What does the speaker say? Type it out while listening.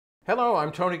Hello,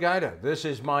 I'm Tony Guida. This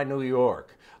is My New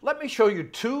York. Let me show you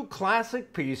two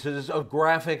classic pieces of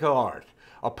graphic art.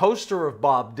 A poster of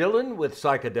Bob Dylan with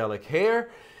psychedelic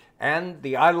hair and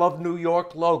the I Love New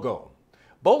York logo.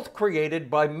 Both created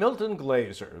by Milton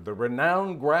Glaser, the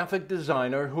renowned graphic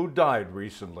designer who died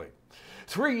recently.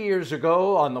 3 years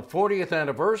ago, on the 40th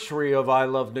anniversary of I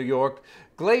Love New York,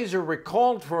 Glaser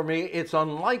recalled for me its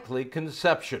unlikely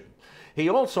conception. He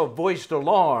also voiced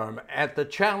alarm at the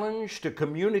challenge to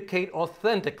communicate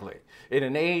authentically in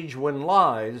an age when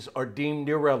lies are deemed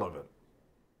irrelevant.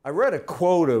 I read a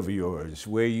quote of yours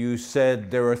where you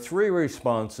said there are three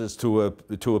responses to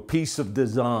a piece of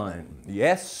design: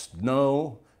 yes,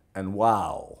 no, and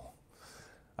wow.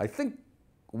 I think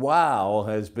wow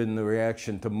has been the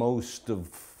reaction to most of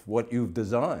what you've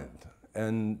designed.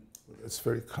 And it's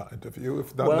very kind of you,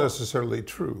 if not necessarily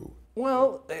true.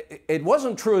 Well, it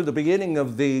wasn't true at the beginning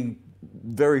of the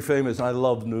very famous I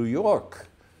Love New York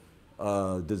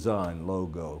design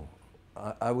logo.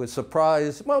 I was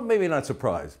surprised, well, maybe not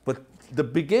surprised, but the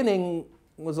beginning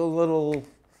was a little,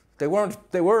 they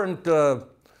weren't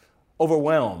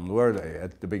overwhelmed, were they,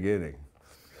 at the beginning?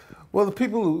 Well, the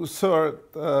people who saw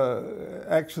it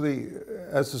actually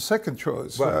as a second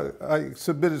choice, right. I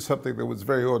submitted something that was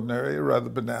very ordinary, rather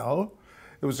banal.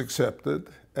 It was accepted,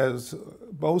 as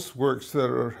most works that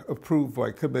are approved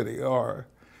by committee are.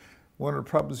 One of the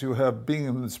problems you have being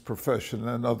in this profession,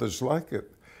 and others like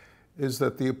it, is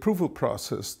that the approval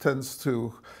process tends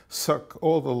to suck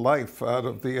all the life out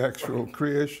of the actual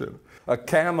creation. A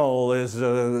camel is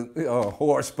a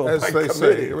horse built by committee. As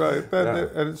they say, right,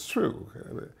 and it's true.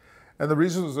 And the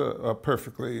reasons are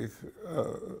perfectly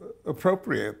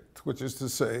appropriate, which is to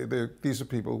say these are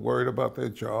people worried about their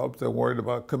jobs, they're worried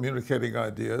about communicating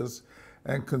ideas,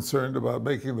 and concerned about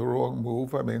making the wrong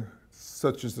move. I mean,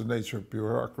 such is the nature of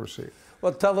bureaucracy.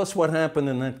 Well, tell us what happened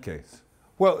in that case.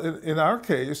 Well, in our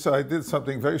case, I did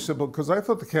something very simple, because I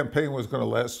thought the campaign was going to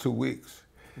last 2 weeks.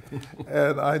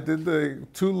 And I did the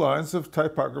 2 lines of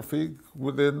typography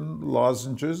within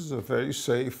lozenges, a very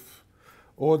safe,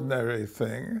 ordinary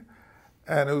thing.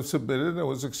 And it was submitted and it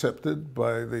was accepted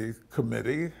by the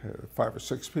committee, 5 or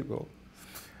 6 people.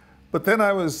 But then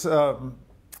I was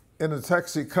in a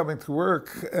taxi coming to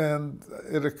work, and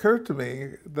it occurred to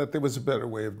me that there was a better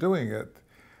way of doing it.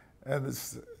 And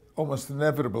it's almost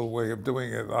inevitable way of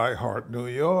doing it, I Heart New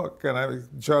York. And I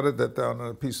jotted that down on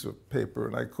a piece of paper,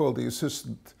 and I called the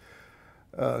Assistant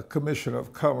Commissioner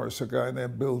of Commerce, a guy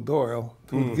named Bill Doyle,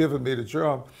 who'd given me the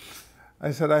job. I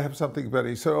said, I have something better.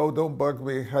 He said, oh, don't bug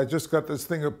me. I just got this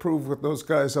thing approved with those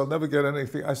guys. I'll never get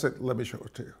anything. I said, let me show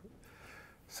it to you.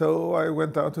 So I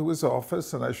went down to his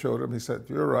office and I showed him. He said,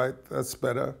 you're right, that's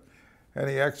better. And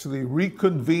he actually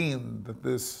reconvened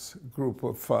this group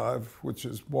of 5, which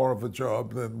is more of a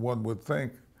job than one would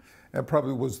think, and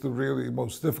probably was the really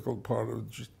most difficult part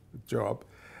of the job.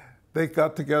 They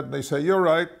got together and they said, you're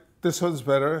right, this one's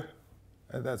better.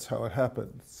 And that's how it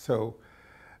happened. So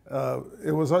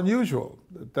it was unusual.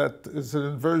 That is an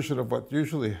inversion of what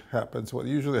usually happens. What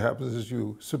usually happens is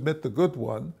you submit the good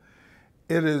one,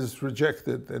 it is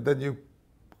rejected, and then you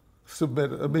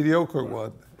submit a mediocre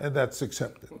one, and that's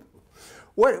accepted.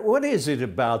 What is it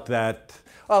about that?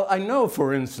 Well, I know,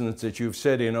 for instance, that you've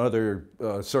said in other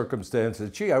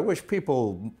circumstances, gee, I wish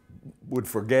people would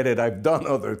forget it, I've done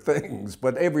other things,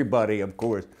 but everybody, of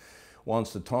course,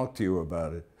 wants to talk to you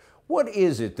about it. What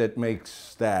is it that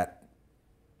makes that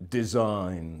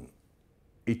design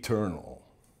eternal?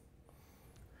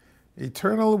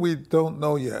 Eternal, we don't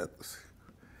know yet.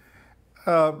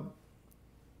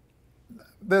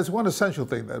 There's one essential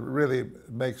thing that really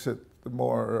makes it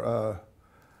more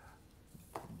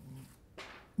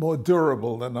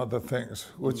durable than other things,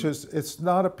 which is it's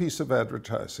not a piece of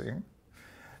advertising,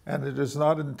 and it is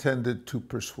not intended to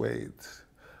persuade.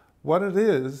 What it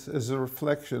is a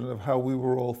reflection of how we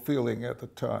were all feeling at the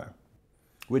time.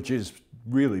 Which is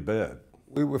really bad.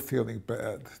 We were feeling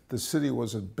bad. The city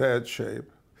was in bad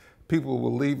shape. People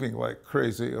were leaving like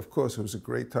crazy. Of course, it was a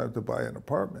great time to buy an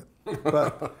apartment.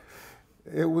 But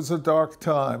it was a dark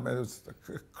time, and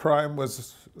crime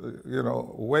was, you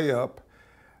know, way up.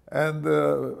 And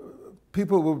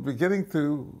people were beginning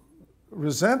to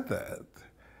resent that.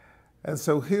 And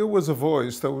so here was a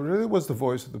voice that really was the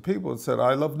voice of the people that said,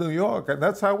 I love New York. And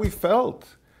that's how we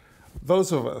felt.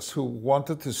 Those of us who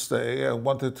wanted to stay and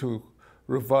wanted to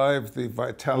revive the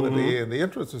vitality and the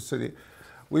interest of the city,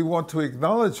 we want to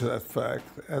acknowledge that fact.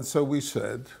 And so we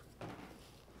said,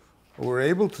 or we're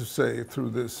able to say through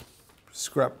this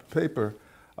scrap of paper,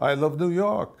 I love New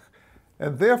York.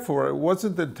 And therefore, it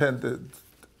wasn't intended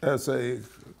as a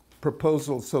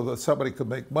proposal so that somebody could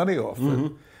make money off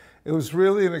it. It was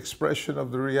really an expression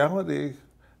of the reality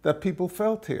that people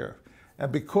felt here.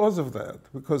 And because of that,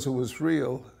 because it was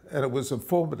real and it was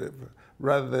informative,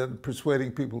 rather than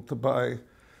persuading people to buy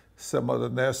some other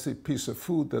nasty piece of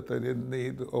food that they didn't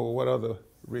need or what other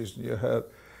reason you had,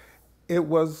 it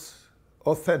was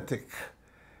authentic.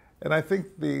 And I think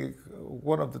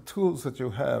one of the tools that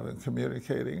you have in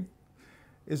communicating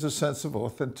is a sense of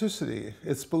authenticity.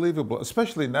 It's believable,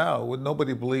 especially now when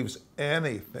nobody believes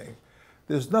anything.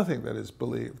 There's nothing that is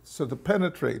believed. So to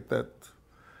penetrate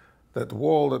that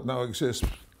wall that now exists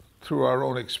through our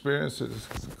own experiences,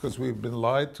 because we've been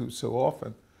lied to so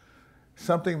often,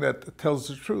 something that tells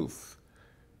the truth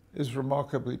is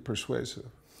remarkably persuasive.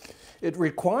 It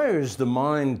requires the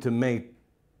mind to make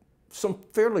some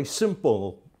fairly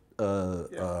simple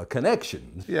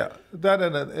connections. Yeah, that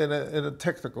in a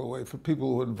technical way, for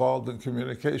people who are involved in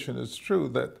communication, it's true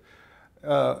that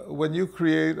when you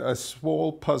create a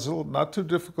small puzzle, not too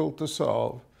difficult to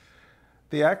solve,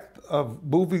 the act of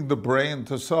moving the brain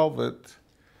to solve it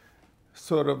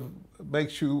sort of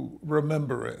makes you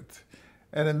remember it.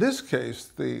 And in this case,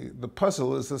 the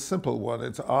puzzle is a simple one.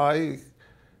 It's I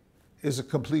is a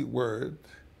complete word.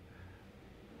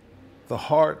 The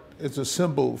heart is a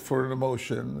symbol for an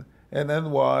emotion, and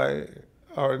NY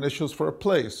are initials for a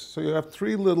place. So you have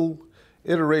three little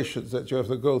iterations that you have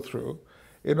to go through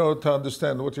in order to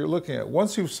understand what you're looking at.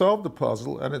 Once you've solved the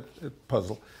puzzle,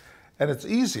 and it's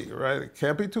easy, right? It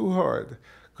can't be too hard.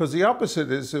 Because the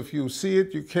opposite is if you see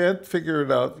it, you can't figure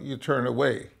it out, you turn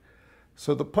away.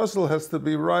 So the puzzle has to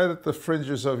be right at the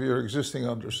fringes of your existing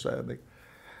understanding.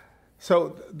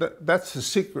 So that's the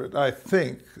secret, I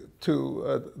think,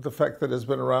 to the fact that it's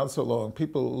been around so long.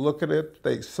 People look at it,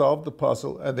 they solve the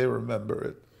puzzle, and they remember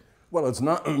it. Well, it's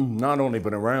not only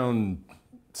been around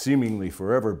seemingly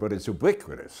forever, but it's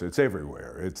ubiquitous. It's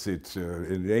everywhere. It's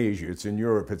in Asia, it's in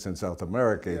Europe, it's in South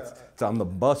America, Yeah. it's on the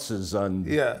buses.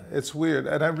 Yeah, it's weird.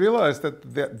 And I realized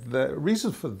that the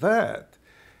reason for that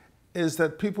is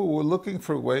that people were looking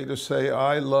for a way to say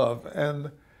I love,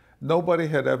 and nobody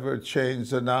had ever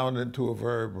changed a noun into a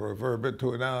verb or a verb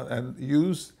into a noun and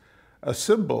used a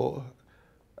symbol,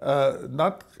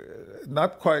 not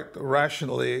quite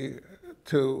rationally,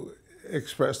 to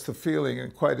express the feeling,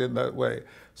 and quite in that way.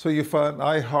 So you find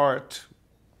I heart,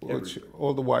 which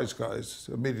all the wise guys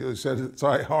immediately said it's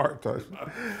I heart.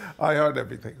 I heart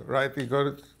everything, right? You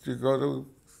go to.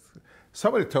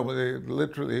 Somebody told me they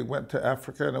literally went to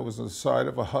Africa, and it was on the side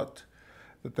of a hut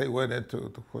that they went into.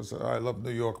 It was an I Love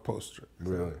New York poster.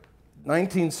 Really?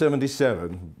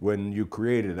 1977, when you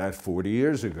created that 40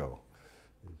 years ago,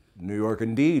 New York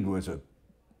indeed was a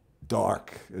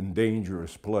dark and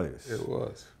dangerous place. It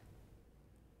was.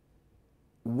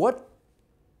 What,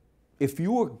 if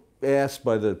you were asked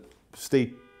by the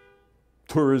state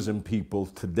tourism people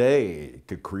today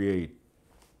to create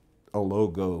a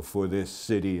logo for this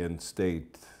city and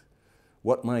state,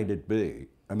 what might it be?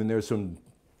 I mean, there's some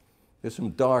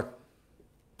dark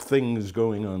things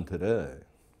going on today.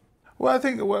 Well, I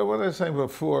think what I was saying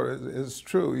before is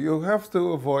true. You have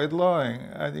to avoid lying,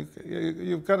 and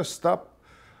you've got to stop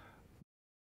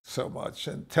so much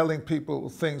and telling people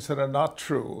things that are not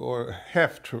true or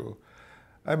half true.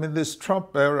 I mean, this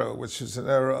Trump era, which is an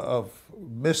era of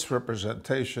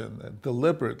misrepresentation and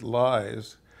deliberate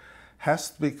lies, has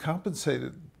to be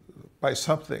compensated by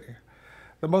something.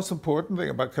 The most important thing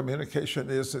about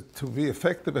communication is that to be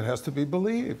effective, it has to be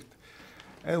believed.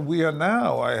 And we are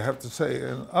now, I have to say, in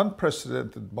an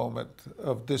unprecedented moment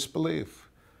of disbelief.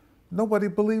 Nobody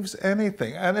believes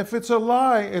anything. And if it's a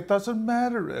lie, it doesn't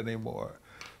matter anymore.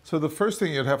 So the first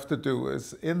thing you'd have to do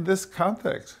is, in this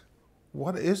context,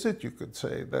 what is it you could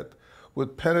say that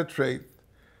would penetrate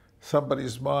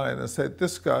somebody's mind and say,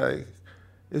 this guy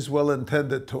is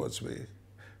well-intended towards me?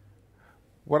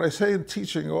 What I say in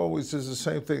teaching always is the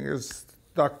same thing as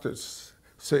doctors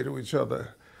say to each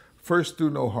other: first,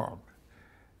 do no harm.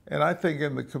 And I think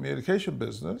in the communication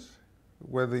business,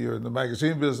 whether you're in the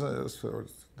magazine business or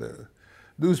the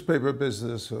newspaper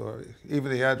business or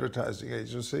even the advertising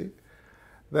agency,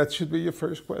 that should be your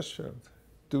first question.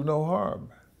 Do no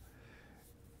harm.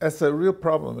 That's a real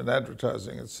problem in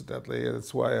advertising, incidentally, and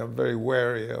it's why I'm very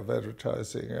wary of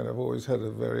advertising, and I've always had a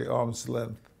very arm's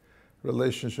length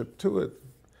relationship to it,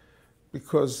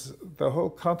 because the whole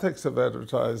context of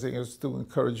advertising is to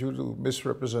encourage you to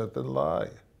misrepresent and lie.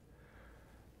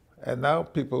 And now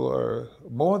people are,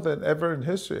 more than ever in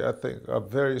history, I think, are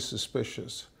very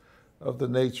suspicious of the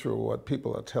nature of what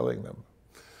people are telling them.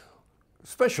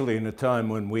 Especially in a time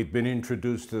when we've been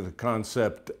introduced to the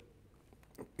concept,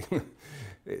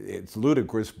 it's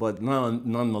ludicrous, but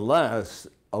nonetheless,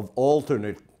 of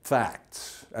alternate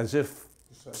facts, as if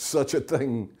such a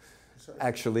thing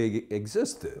actually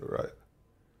existed. Right.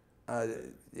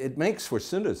 It makes for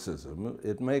cynicism.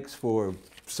 It makes for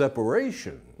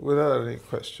separation. Without any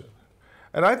question.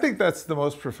 And I think that's the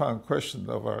most profound question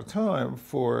of our time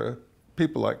for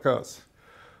people like us,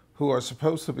 who are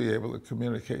supposed to be able to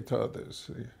communicate to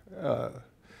others.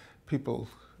 People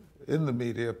in the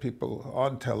media, people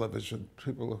on television,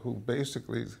 people who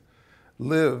basically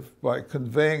live by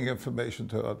conveying information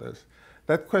to others.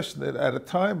 That question, at a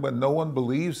time when no one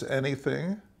believes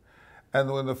anything,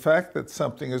 and when the fact that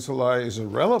something is a lie is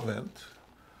irrelevant,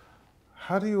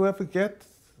 how do you get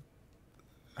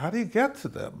to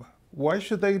them? Why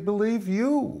should they believe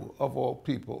you, of all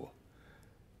people?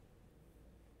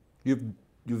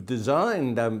 You've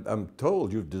designed, I'm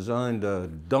told, you've designed a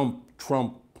dump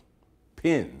Trump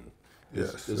pin.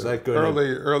 Yes. Is that good?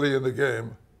 Early in the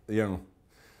game. You know,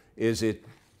 is it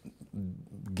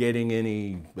getting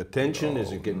any attention?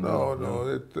 Is it getting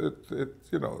no?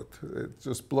 It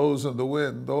just blows in the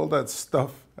wind. All that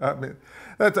stuff. I mean,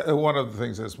 that's one of the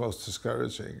things that's most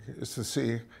discouraging, is to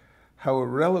see how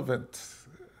irrelevant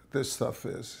this stuff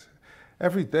is.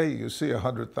 Every day you see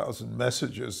 100,000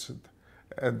 messages,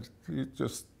 and you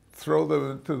just throw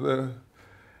them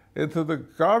into the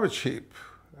garbage heap.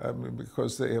 I mean,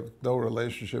 because they have no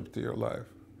relationship to your life.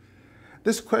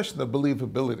 This question of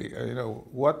believability,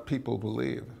 what people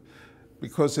believe,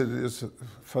 because it is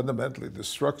fundamentally the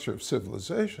structure of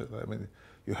civilization. I mean,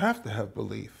 you have to have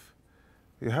belief.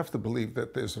 You have to believe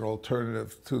that there's an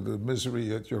alternative to the misery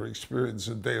that you're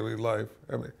experiencing in daily life.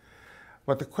 I mean,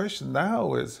 but the question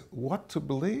now is what to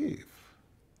believe.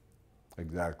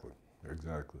 Exactly.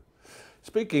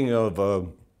 Speaking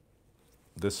of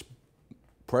this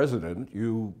president,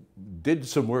 you did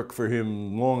some work for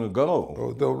him long ago.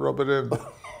 Oh, don't rub it in.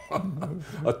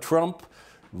 A Trump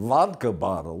vodka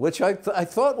bottle, which I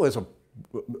thought was a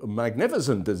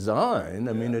magnificent design.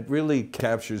 I mean, it really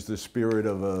captures the spirit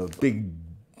of a big,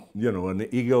 an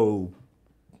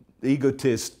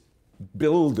egotist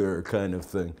builder kind of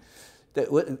thing.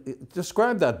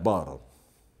 Describe that bottle.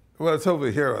 Well, it's over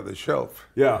here on the shelf.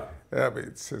 Yeah. I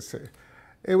mean,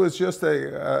 it was just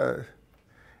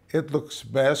it looks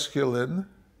masculine,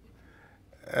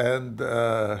 and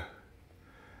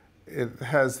it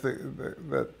has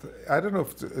that, I don't know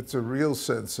if it's a real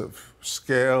sense of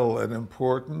scale and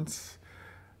importance.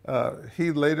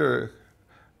 He later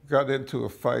got into a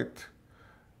fight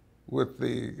with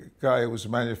the guy who was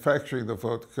manufacturing the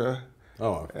vodka.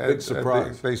 Oh, big surprise.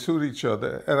 And they sued each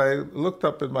other. And I looked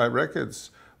up in my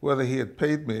records whether he had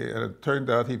paid me, and it turned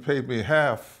out he paid me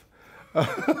half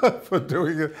for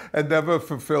doing it and never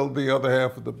fulfilled the other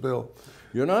half of the bill.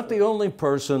 You're not the only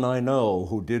person I know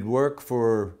who did work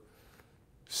for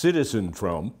Citizen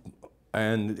Trump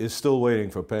and is still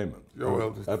waiting for payment.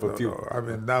 Well, I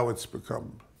mean, now it's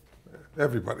become,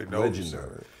 everybody knows.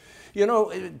 Legendary.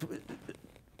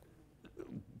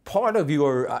 Part of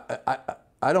your,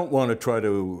 I don't want to try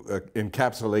to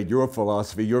encapsulate your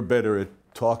philosophy. You're better at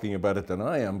talking about it than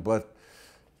I am, but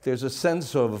there's a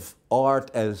sense of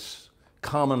art as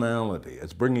commonality,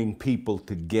 as bringing people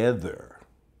together,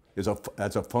 as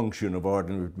a function of art,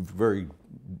 and very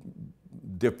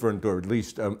different, or at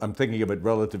least I'm thinking of it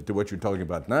relative to what you're talking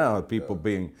about now, people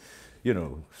being,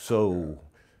 so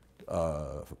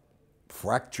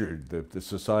fractured, the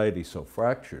society so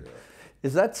fractured.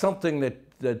 Is that something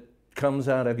that comes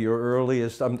out of your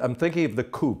earliest? I'm thinking of the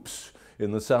Coops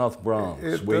in the South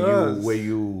Bronx, where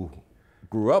you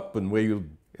grew up and where you.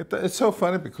 It's so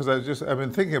funny because I've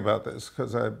been thinking about this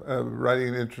because I'm writing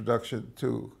an introduction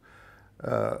to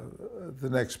the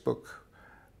next book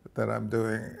that I'm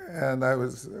doing, and I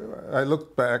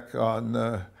looked back on,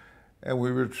 and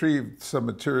we retrieved some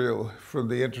material from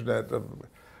the internet of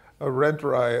a rent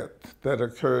riot that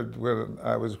occurred when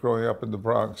I was growing up in the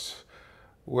Bronx,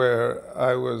 where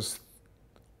I was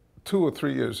 2 or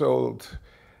 3 years old,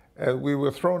 and we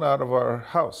were thrown out of our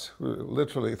house. We were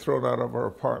literally thrown out of our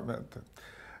apartment.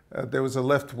 There was a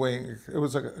left wing. It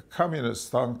was a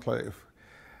communist enclave.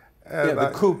 And the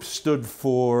COOP stood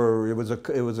for, it was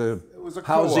a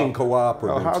housing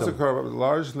cooperative. A housing cooperative,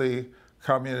 largely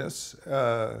communists,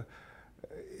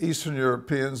 Eastern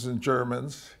Europeans and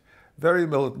Germans, very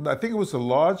militant. I think it was the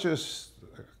largest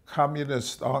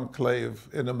communist enclave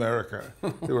in America.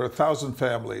 There were 1,000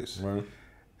 families. Right.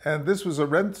 And this was a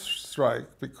rent strike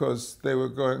because they were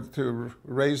going to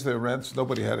raise their rents.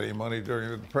 Nobody had any money during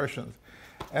the Depression.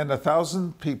 And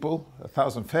 1,000 people,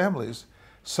 1,000 families,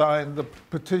 signed the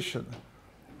petition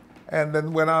and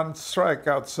then went on strike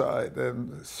outside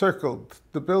and circled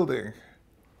the building.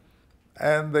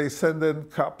 And they sent in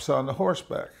cops on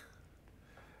horseback.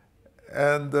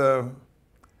 And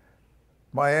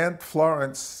my Aunt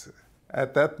Florence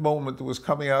at that moment was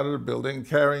coming out of the building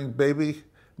carrying baby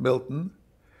Milton,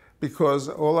 because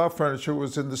all our furniture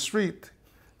was in the street.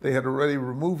 They had already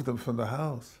removed them from the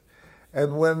house.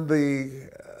 And when the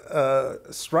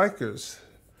strikers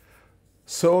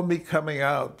saw me coming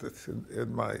out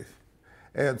in my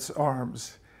aunt's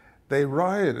arms, they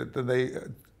rioted and they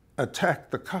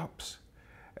attacked the cops.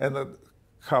 And the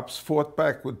cops fought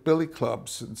back with billy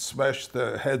clubs and smashed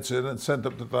their heads in and sent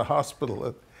them to the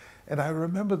hospital. And I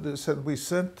remember this, and we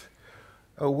sent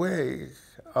away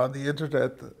on the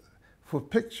internet for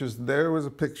pictures. And there was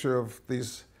a picture of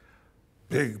these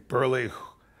big, burly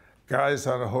guys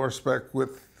on a horseback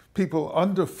with people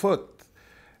underfoot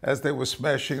as they were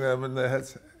smashing them in their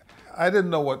heads. I didn't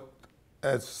know what,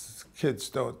 as kids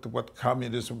don't, what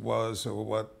communism was or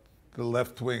what the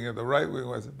left wing and the right wing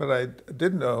was, but I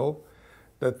did know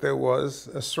that there was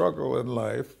a struggle in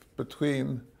life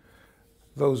between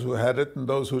those who had it and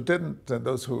those who didn't, and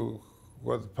those who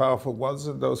were the powerful ones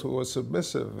and those who were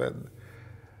submissive. And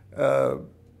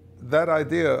that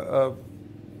idea of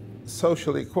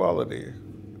social equality,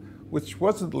 which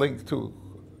wasn't linked to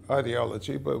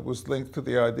ideology, but was linked to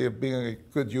the idea of being a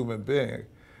good human being,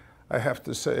 I have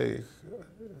to say,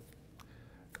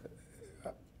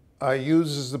 I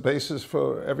use as the basis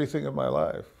for everything in my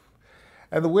life.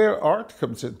 And the way art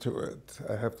comes into it,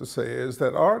 I have to say, is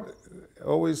that art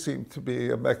always seemed to be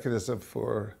a mechanism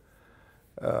for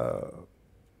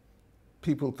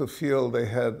people to feel they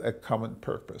had a common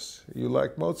purpose. You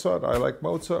like Mozart, I like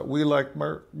Mozart, we like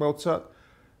Mozart,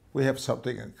 we have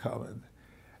something in common.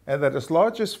 And that its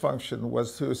largest function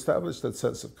was to establish that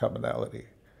sense of commonality,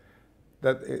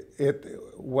 that it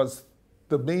was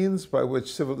the means by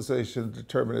which civilization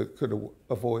determined it could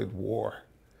avoid war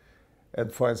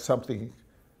and find something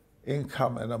in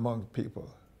common among people.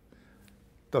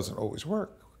 Doesn't always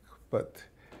work, but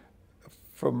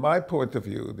from my point of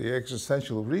view, the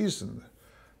existential reason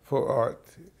for art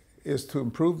is to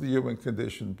improve the human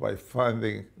condition by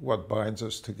finding what binds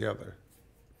us together.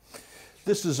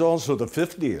 This is also the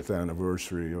 50th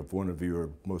anniversary of one of your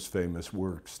most famous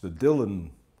works, the Dylan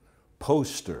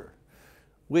poster,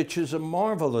 which is a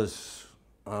marvelous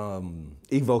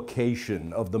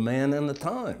evocation of the man and the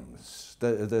times,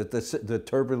 the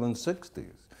turbulent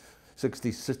 60s.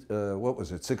 What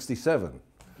was it, 67?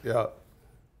 Yeah.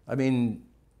 I mean,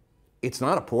 it's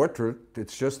not a portrait,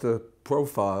 it's just a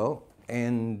profile,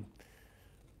 and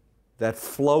that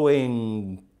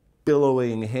flowing,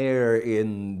 billowing hair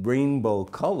in rainbow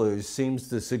colors seems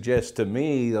to suggest to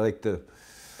me like the,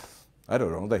 I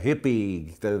don't know, the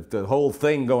hippie, the whole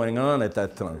thing going on at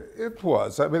that time. It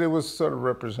was. I mean, it was sort of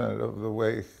representative of the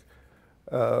way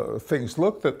things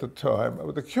looked at the time.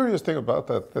 The curious thing about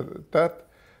that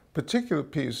particular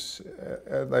piece,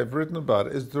 and I've written about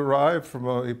it, is derived from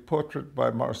a portrait by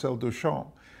Marcel Duchamp,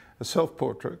 a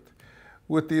self-portrait,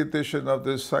 with the addition of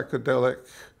this psychedelic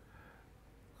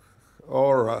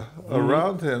aura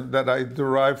around him that I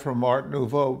derived from Art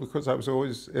Nouveau, because I was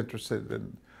always interested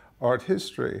in art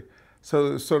history.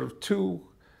 So sort of two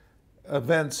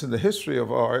events in the history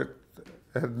of art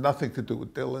had nothing to do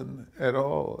with Dylan at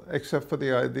all, except for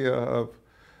the idea of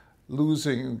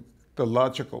losing the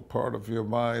logical part of your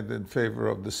mind in favor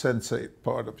of the sensate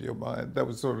part of your mind. That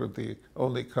was sort of the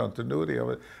only continuity of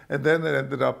it. And then it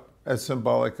ended up as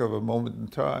symbolic of a moment in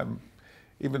time,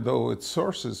 even though its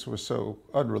sources were so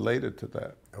unrelated to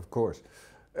that. Of course.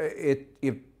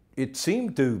 It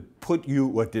seemed to put you,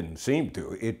 well, it didn't seem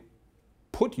to, it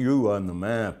put you on the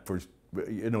map for,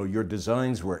 you know, your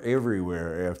designs were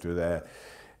everywhere after that.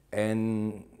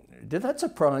 And did that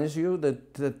surprise you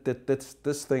that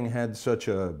this thing had such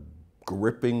a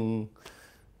gripping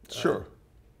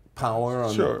power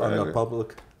on, the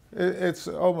public? It's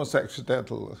almost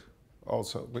accidental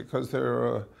also, because there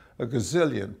are a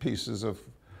gazillion pieces of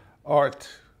art,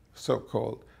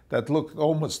 so-called, that look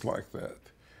almost like that.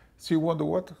 So you wonder,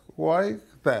 why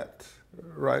that,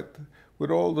 right?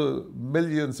 With all the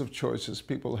millions of choices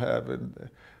people have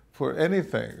for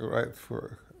anything, right?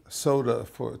 For soda,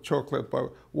 for chocolate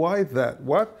bar, why that?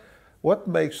 What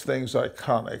makes things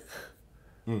iconic?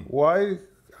 Why,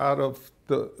 out of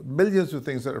the millions of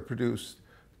things that are produced,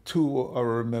 two are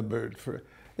remembered for?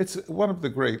 It's one of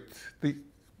the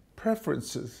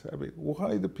preferences. I mean,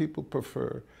 why do people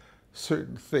prefer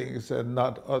certain things and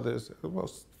not others? The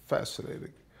most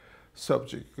fascinating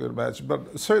subject you could imagine.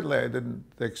 But certainly I didn't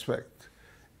expect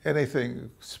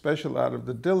anything special out of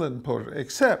the Dylan portrait,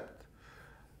 except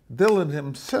Dylan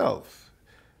himself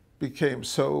became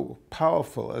so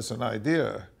powerful as an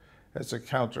idea, as a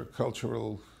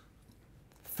countercultural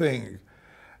thing,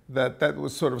 that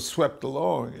was sort of swept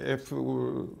along. If it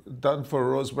were done for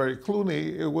Rosemary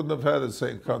Clooney, it wouldn't have had the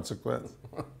same consequence.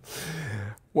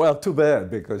 Well, too bad,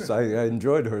 because I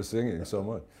enjoyed her singing so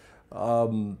much.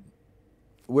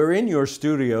 We're in your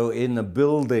studio in a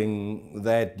building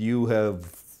that you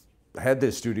have had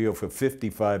this studio for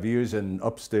 55 years, and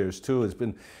upstairs too. It's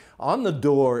been, on the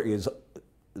door is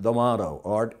the motto,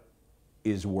 art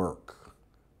is work.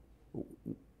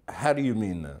 How do you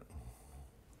mean that?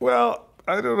 Well,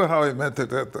 I don't know how he meant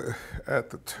it at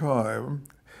the time.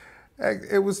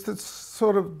 It was to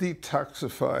sort of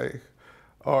detoxify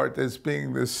art as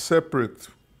being this separate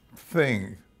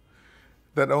thing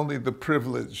that only the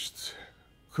privileged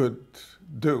could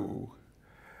do.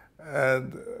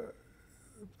 And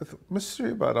the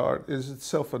mystery about art is it's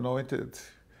self-anointed.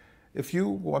 If you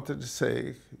wanted to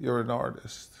say you're an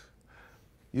artist,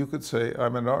 you could say,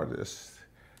 I'm an artist.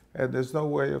 And there's no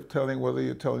way of telling whether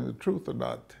you're telling the truth or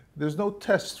not. There's no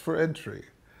test for entry.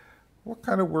 What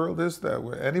kind of world is that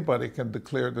where anybody can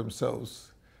declare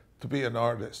themselves to be an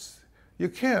artist? You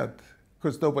can't,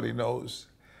 because nobody knows.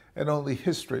 And only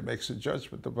history makes a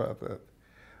judgment about that.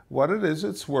 What it is,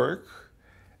 it's work.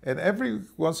 And every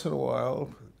once in a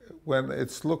while, when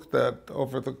it's looked at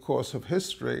over the course of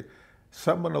history,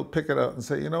 someone will pick it out and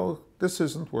say, you know, this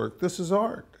isn't work, this is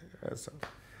art.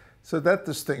 So that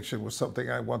distinction was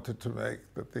something I wanted to make,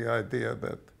 that the idea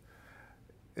that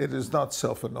it is not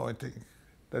self-anointing,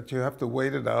 that you have to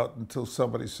wait it out until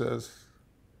somebody says,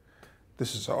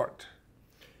 this is art.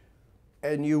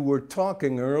 And you were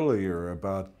talking earlier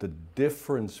about the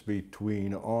difference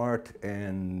between art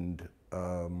and,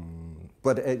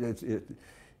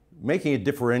 making a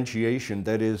differentiation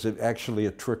that is actually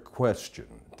a trick question.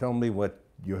 Tell me what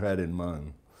you had in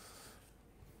mind.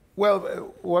 Well,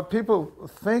 what people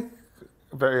think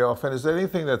very often is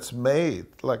anything that's made,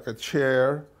 like a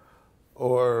chair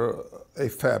or a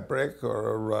fabric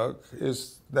or a rug,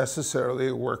 is necessarily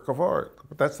a work of art.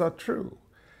 But that's not true.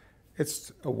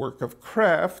 It's a work of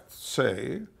craft,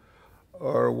 say,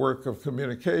 or a work of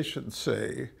communication,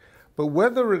 say. But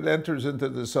whether it enters into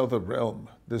this other realm,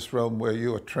 this realm where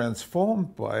you are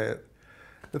transformed by it,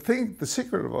 the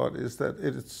secret of art is that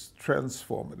it's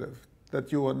transformative.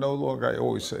 That you are no longer, I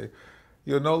always say,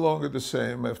 you're no longer the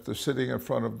same after sitting in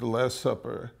front of the Last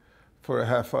Supper for a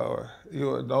half hour.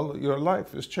 Your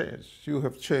life has changed. You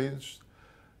have changed.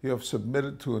 You have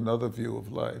submitted to another view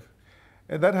of life.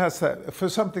 And that has that, for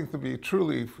something to be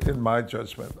truly, in my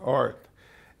judgment, art,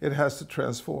 it has to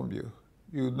transform you.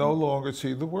 You no longer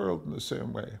see the world in the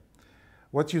same way.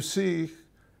 What you see,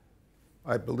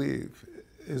 I believe,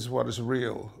 is what is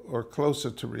real, or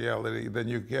closer to reality than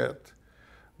you get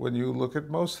when you look at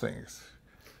most things.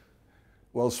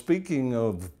 Well, speaking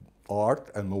of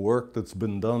art and the work that's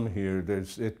been done here,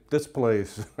 this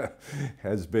place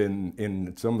has been,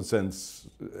 in some sense,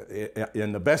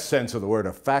 in the best sense of the word,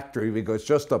 a factory, because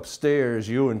just upstairs,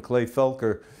 you and Clay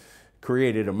Felker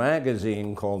created a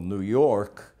magazine called New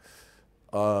York.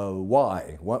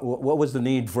 Why? What was the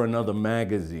need for another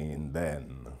magazine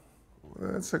then?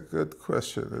 That's a good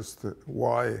question as to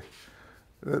why.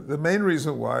 The main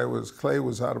reason why was Clay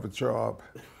was out of a job.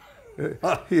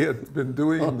 He had been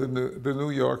doing the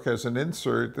New York as an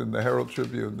insert in the Herald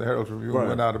Tribune. The Herald Tribune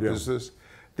went out of business.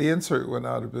 The insert went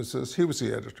out of business. He was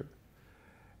the editor.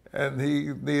 And he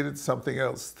needed something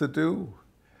else to do.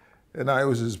 And I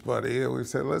was his buddy, and we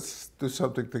said, let's do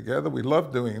something together. We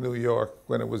loved doing New York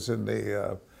when it was in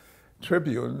the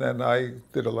Tribune, and I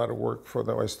did a lot of work for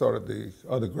them. I started the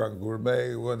Underground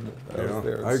Gourmet when I was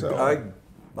there.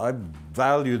 I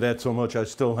value that so much. I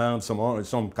still have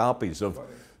some copies of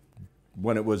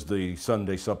when it was the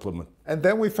Sunday supplement. And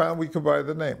then we found we could buy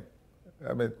the name.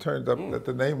 I mean, it turned up that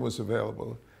the name was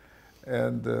available.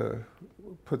 And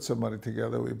put some money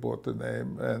together, we bought the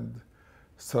name and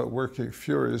started working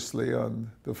furiously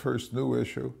on the first new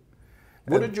issue.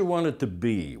 What did you want it to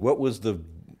be? What was the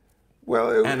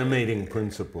animating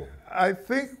principle? I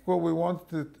think what we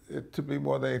wanted it to be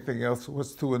more than anything else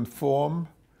was to inform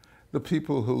the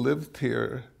people who lived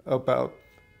here about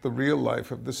the real life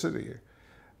of the city.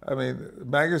 I mean,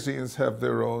 magazines have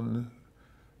their own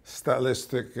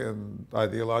stylistic and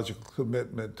ideological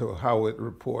commitment to how it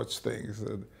reports things.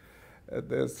 And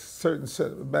there's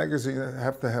magazines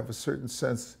have to have a certain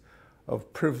sense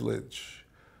of privilege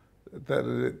that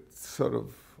it sort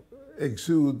of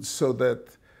exudes so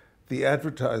that the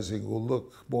advertising will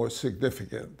look more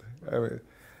significant. I mean,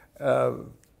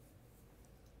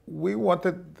 we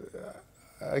wanted,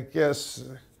 I guess,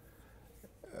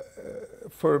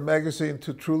 for a magazine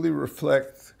to truly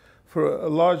reflect, for a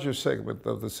larger segment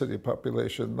of the city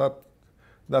population,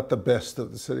 not the best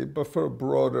of the city, but for a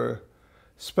broader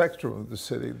spectrum of the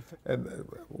city. And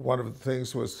one of the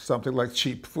things was something like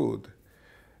cheap food.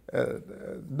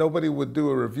 Nobody would do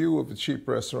a review of a cheap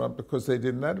restaurant because they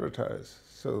didn't advertise.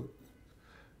 So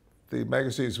the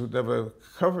magazines would never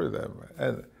cover them.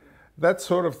 And that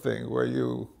sort of thing, where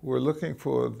you were looking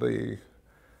for the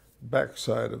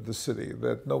backside of the city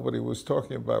that nobody was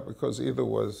talking about because either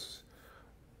was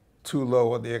too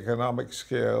low on the economic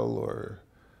scale or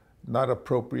not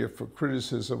appropriate for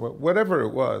criticism, or whatever it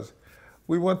was.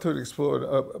 We wanted to explore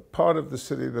a part of the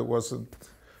city that wasn't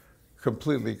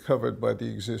completely covered by the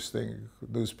existing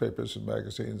newspapers and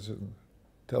magazines and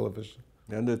television.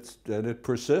 And it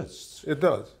persists. It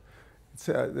does. It's,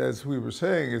 as we were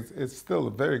saying, it's still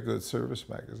a very good service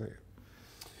magazine.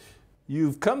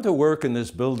 You've come to work in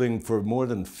this building for more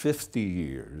than 50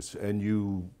 years, and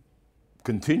you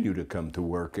continue to come to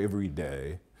work every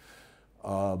day.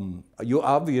 You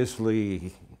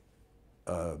obviously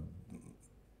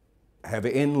have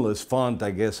endless font,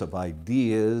 I guess, of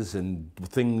ideas and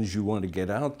things you want to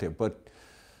get out there, but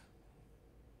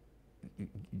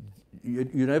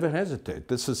you never hesitate.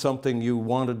 This is something you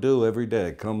want to do every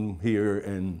day, come here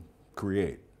and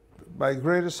create. My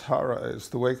greatest horror is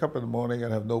to wake up in the morning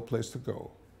and have no place to go.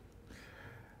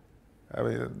 I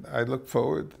mean, I look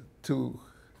forward to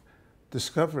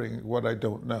discovering what I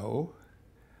don't know.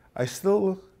 I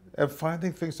still am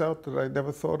finding things out that I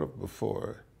never thought of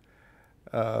before.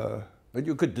 But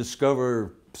you could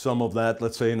discover some of that,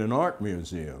 let's say, in an art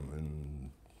museum,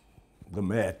 in the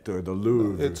Met or the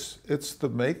Louvre. It's the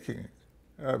making.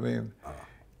 I mean,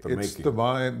 the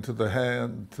mind to the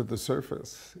hand to the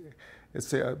surface. It's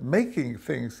the making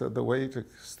things are the way to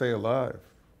stay alive.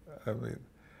 I mean,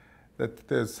 that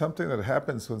there's something that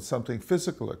happens when something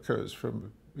physical occurs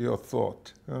from your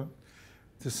thought.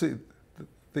 To see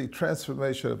the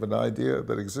transformation of an idea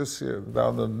that exists here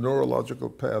down the neurological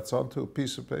paths onto a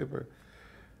piece of paper.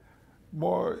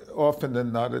 More often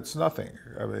than not, it's nothing.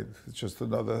 I mean, it's just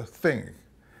another thing.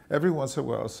 Every once in a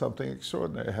while, something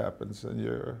extraordinary happens, and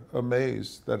you're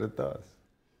amazed that it does.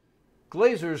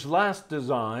 Glaser's last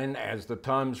design, as the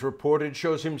Times reported,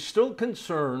 shows him still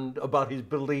concerned about his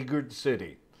beleaguered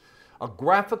city. A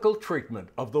graphical treatment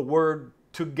of the word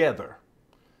together.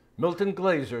 Milton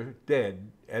Glaser,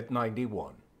 dead at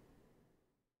 91.